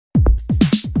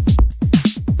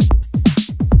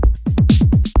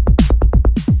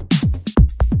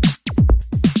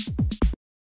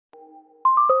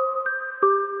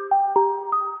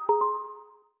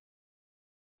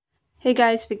Hey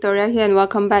guys, Victoria here and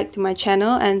welcome back to my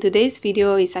channel, and today's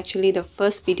video is actually the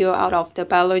first video out of the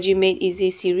Biology Made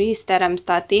Easy series that I'm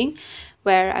starting,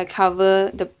 where I cover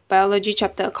the biology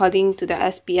chapter according to the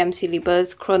SPM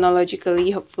syllabus chronologically.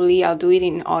 Hopefully I'll do it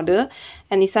in order,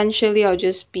 and essentially I'll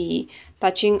just be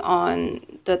touching on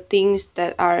the things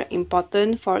that are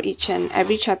important for each and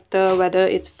every chapter, whether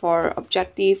it's for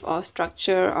objective or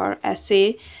structure or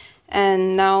essay.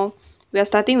 And now we are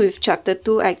starting with chapter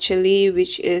 2 actually,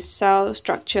 which is cell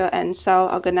structure and cell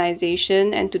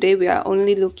organization, and today we are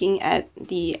only looking at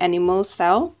the animal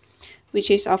cell,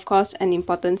 which is of course an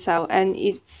important cell. And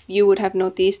if you would have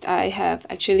noticed, I have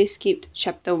actually skipped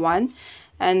chapter 1,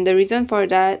 and the reason for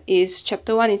that is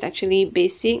chapter 1 is actually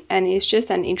basic and it's just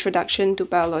an introduction to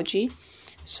biology.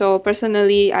 So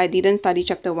personally, I didn't study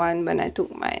chapter 1 when I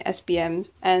took my SPM,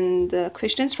 and the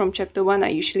questions from chapter 1 are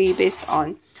usually based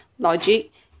on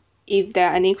logic, if there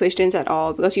are any questions at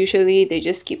all, because usually they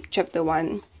just skip chapter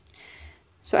 1.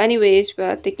 So anyways,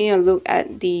 we're taking a look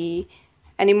at the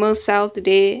animal cell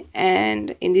today,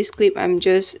 and in this clip I'm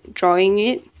just drawing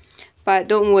it. But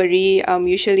don't worry,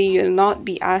 usually you'll not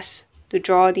be asked to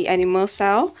draw the animal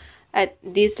cell. At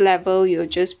this level, you'll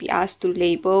just be asked to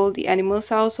label the animal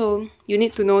cell. So you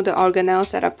need to know the organelles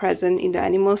that are present in the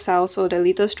animal cell. So the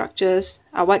little structures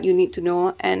are what you need to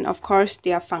know, and of course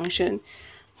their function.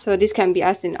 So this can be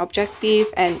asked in objective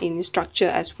and in structure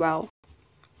as well.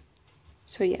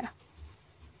 So yeah.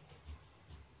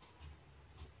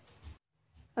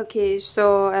 Okay,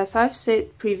 so as I've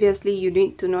said previously, you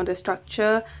need to know the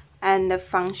structure and the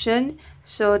function.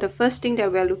 So the first thing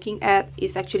that we're looking at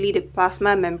is actually the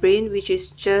plasma membrane, which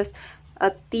is just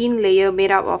a thin layer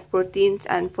made up of proteins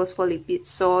and phospholipids.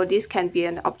 So this can be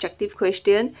an objective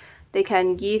question. They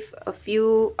can give a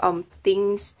few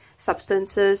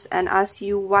substances, and ask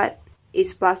you what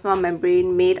is plasma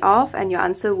membrane made of, and your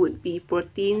answer would be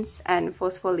proteins and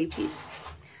phospholipids.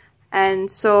 And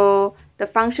so the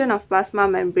function of plasma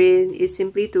membrane is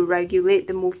simply to regulate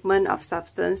the movement of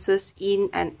substances in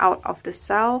and out of the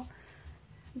cell.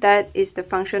 That is the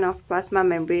function of plasma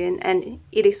membrane, and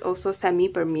it is also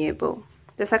semi-permeable.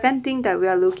 The second thing that we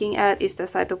are looking at is the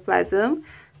cytoplasm,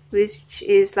 which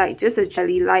is like just a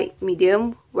jelly-like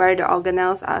medium where the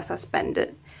organelles are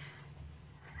suspended.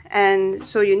 And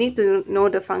so you need to know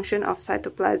the function of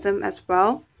cytoplasm as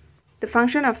well. The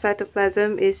function of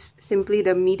cytoplasm is simply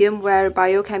the medium where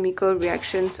biochemical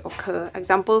reactions occur.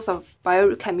 Examples of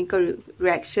biochemical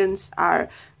reactions are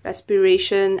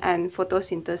respiration and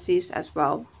photosynthesis as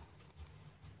well.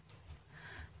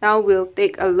 Now we'll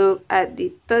take a look at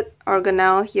the third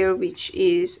organelle here, which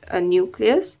is a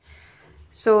nucleus.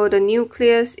 So the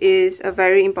nucleus is a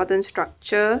very important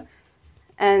structure,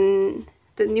 and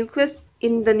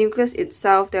in the nucleus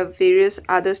itself there are various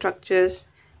other structures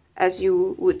as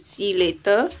you would see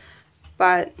later,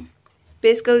 but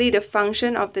basically the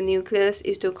function of the nucleus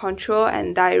is to control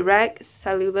and direct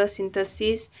cellular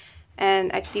synthesis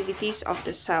and activities of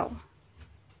the cell.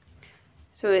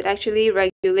 So it actually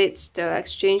regulates the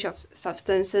exchange of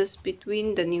substances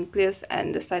between the nucleus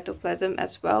and the cytoplasm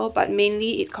as well, but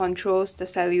mainly it controls the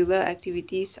cellular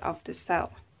activities of the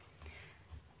cell.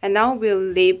 And now we'll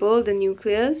label the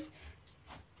nucleus.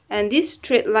 And these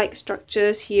thread-like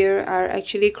structures here are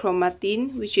actually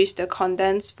chromatin, which is the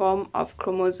condensed form of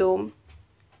chromosome.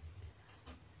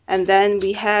 And then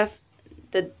we have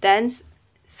the dense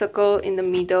circle in the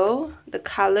middle, the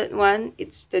colored one,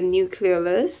 it's the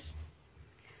nucleolus.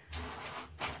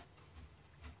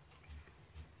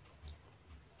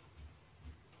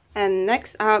 And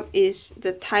next up is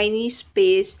the tiny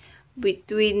space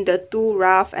between the two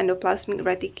rough endoplasmic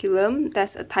reticulum.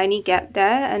 There's a tiny gap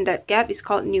there, and that gap is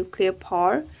called nuclear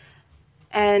pore.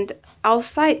 And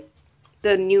outside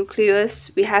the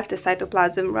nucleus, we have the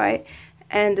cytoplasm, right?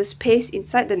 And the space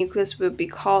inside the nucleus will be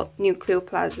called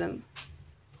nucleoplasm.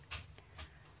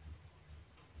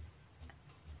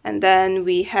 And then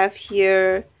we have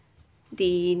here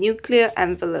the nuclear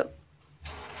envelope.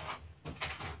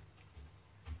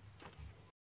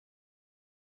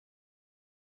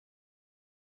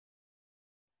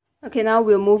 Okay, now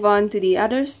we'll move on to the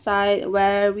other side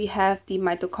where we have the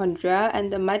mitochondria,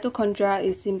 and the mitochondria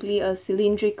is simply a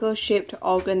cylindrical shaped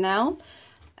organelle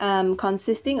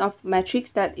consisting of matrix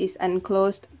that is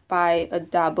enclosed by a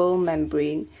double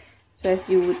membrane. So as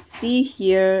you would see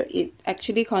here, it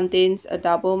actually contains a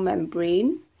double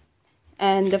membrane,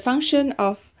 and the function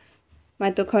of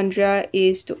mitochondria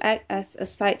is to act as a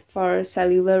site for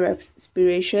cellular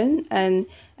respiration, and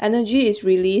energy is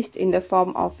released in the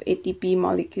form of ATP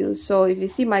molecules. So if you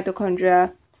see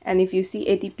mitochondria and if you see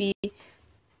ATP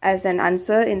as an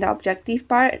answer in the objective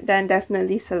part, then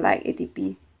definitely select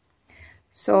ATP.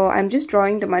 So I'm just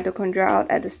drawing the mitochondria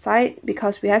out at the side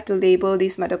because we have to label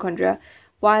these mitochondria.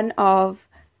 One of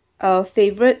a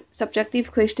favorite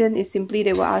subjective question is simply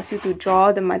they will ask you to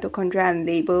draw the mitochondria and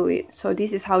label it. So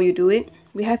this is how you do it.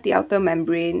 We have the outer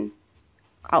membrane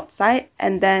outside,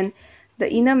 and then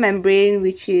the inner membrane,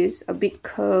 which is a bit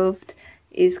curved,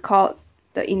 is called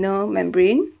the inner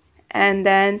membrane. And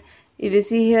then if you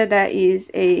see here, there is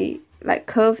a like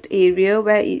curved area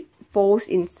where it folds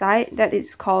inside, that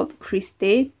is called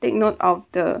cristae. Take note of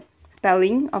the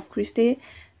spelling of cristae.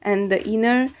 And the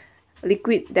inner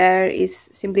liquid there is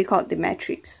simply called the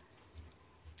matrix.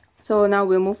 So now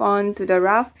we'll move on to the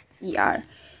rough ER.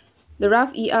 The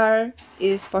rough ER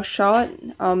is for short.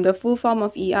 The full form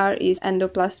of ER is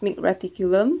endoplasmic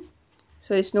reticulum.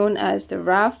 So it's known as the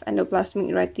rough endoplasmic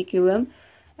reticulum,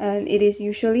 and it is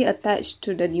usually attached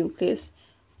to the nucleus.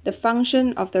 The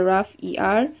function of the rough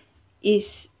ER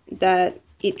is that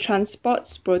it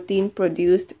transports protein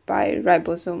produced by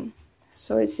ribosome.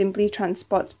 So it simply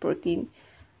transports protein.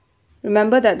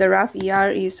 Remember that the rough ER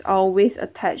is always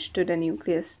attached to the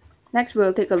nucleus. Next,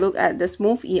 we'll take a look at the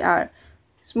smooth ER.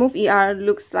 Smooth ER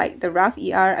looks like the rough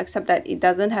ER, except that it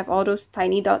doesn't have all those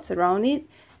tiny dots around it.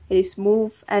 It is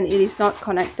smooth and it is not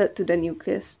connected to the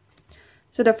nucleus.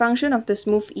 So the function of the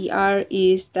smooth ER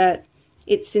is that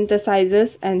it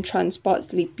synthesizes and transports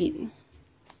lipid.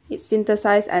 It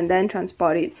synthesizes and then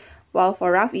transports it. While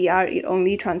for rough ER, it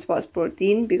only transports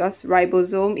protein because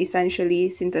ribosome essentially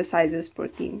synthesizes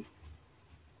protein.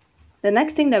 The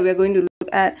next thing that we're going to look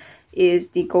at is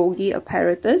the Golgi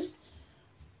apparatus.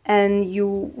 And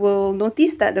you will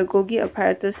notice that the Golgi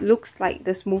apparatus looks like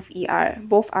the smooth ER.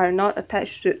 Both are not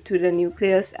attached to the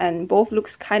nucleus and both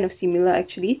looks kind of similar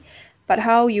actually. But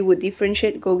how you would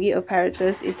differentiate Golgi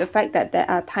apparatus is the fact that there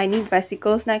are tiny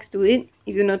vesicles next to it.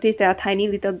 If you notice, there are tiny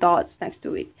little dots next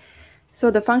to it. So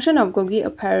the function of Golgi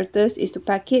apparatus is to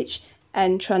package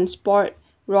and transport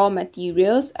raw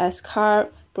materials as carb,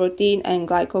 protein, and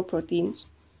glycoproteins.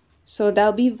 So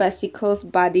there'll be vesicles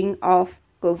budding off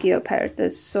Golgi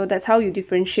apparatus. So that's how you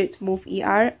differentiate smooth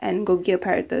ER and Golgi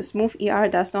apparatus. Smooth ER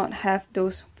does not have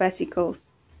those vesicles.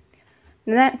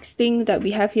 The next thing that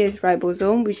we have here is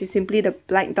ribosome, which is simply the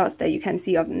black dots that you can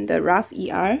see on the rough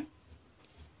ER.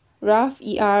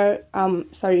 Ribosome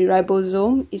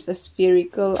is a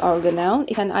spherical organelle.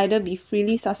 It can either be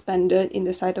freely suspended in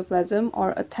the cytoplasm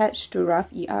or attached to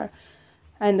rough ER.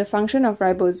 And the function of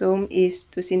ribosome is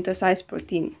to synthesize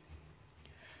protein.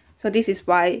 So this is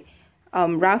why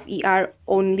rough ER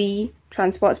only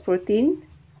transports protein,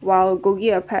 while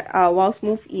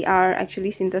smooth ER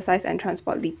actually synthesize and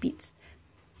transport lipids,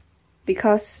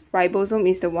 because ribosome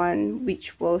is the one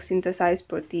which will synthesize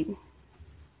protein.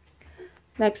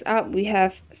 Next up, we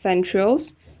have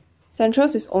centrioles.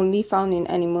 Centrioles is only found in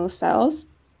animal cells,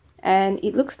 and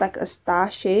it looks like a star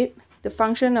shape. The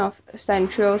function of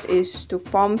centrioles is to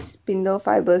form spindle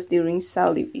fibers during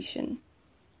cell division.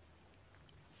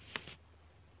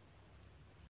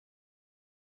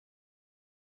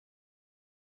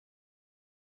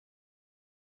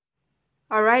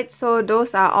 Alright, so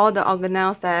those are all the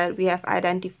organelles that we have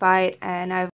identified,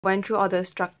 and I've went through all the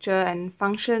structure and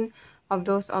function of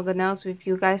those organelles with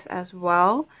you guys as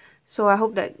well. So I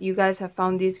hope that you guys have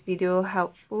found this video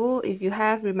helpful. If you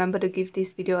have, remember to give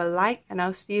this video a like, and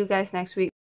I'll see you guys next week.